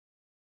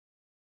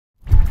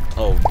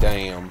Oh,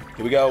 damn.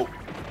 Here we go.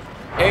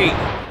 8.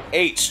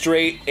 8.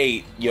 Straight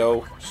 8,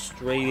 yo.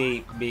 Straight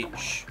 8,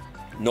 bitch.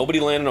 Nobody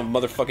landed on a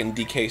motherfucking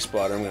DK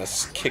spot or I'm gonna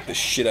kick the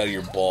shit out of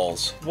your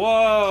balls.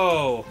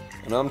 Whoa!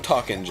 And I'm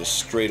talking just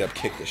straight up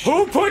kick the shit.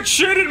 Who put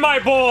shit in my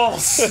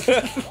balls?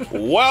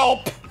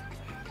 Welp!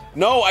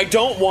 No, I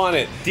don't want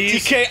it.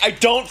 DK, I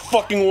don't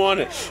fucking want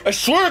it. I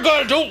swear to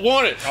God, I don't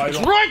want it. It's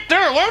right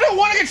there. Why do I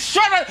want to get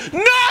shot at?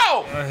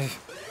 No!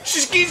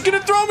 He's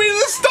gonna throw me to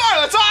the star.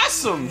 That's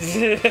awesome.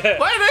 Why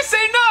did I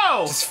say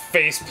no? Just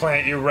face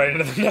plant you right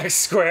into the next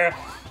square.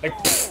 Like,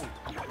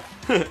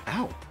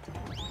 Ow.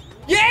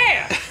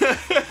 Yeah!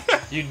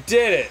 You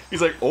did it.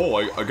 He's like, oh,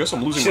 I guess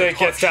I'm losing She my like,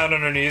 gets down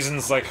on her knees and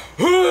is like,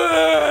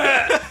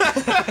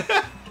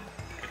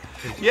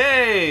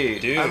 yay!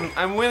 Dude.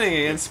 I'm winning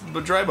against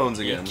Dry Bones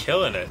again. You're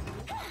killing it.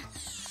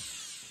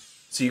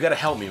 So you gotta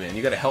help me, man.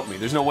 You gotta help me.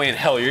 There's no way in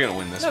hell you're gonna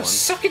win this one.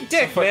 Suck a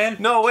dick, man.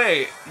 No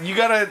way. You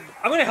gotta...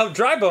 I'm gonna help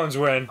Dry Bones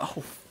win.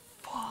 Oh,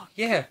 fuck.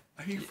 Yeah.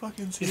 Are you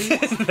fucking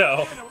serious?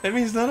 No. That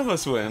means none of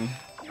us win.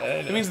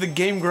 That means the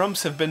Game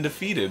Grumps have been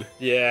defeated.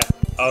 Yeah.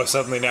 Oh,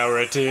 suddenly now we're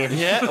a team.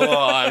 Yeah,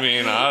 well, I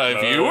mean,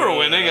 if you were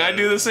winning, I'd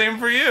do the same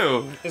for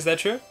you. Is that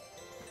true?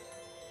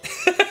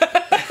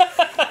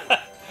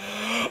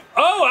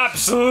 Oh,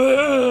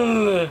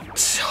 absolutely!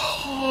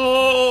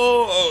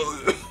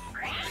 Oh.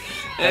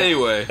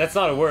 Anyway. That's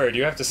not a word,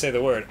 you have to say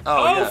the word.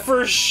 Oh, yeah.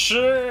 For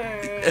sure!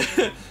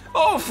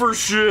 Oh, for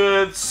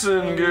shits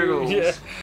and giggles. Yeah.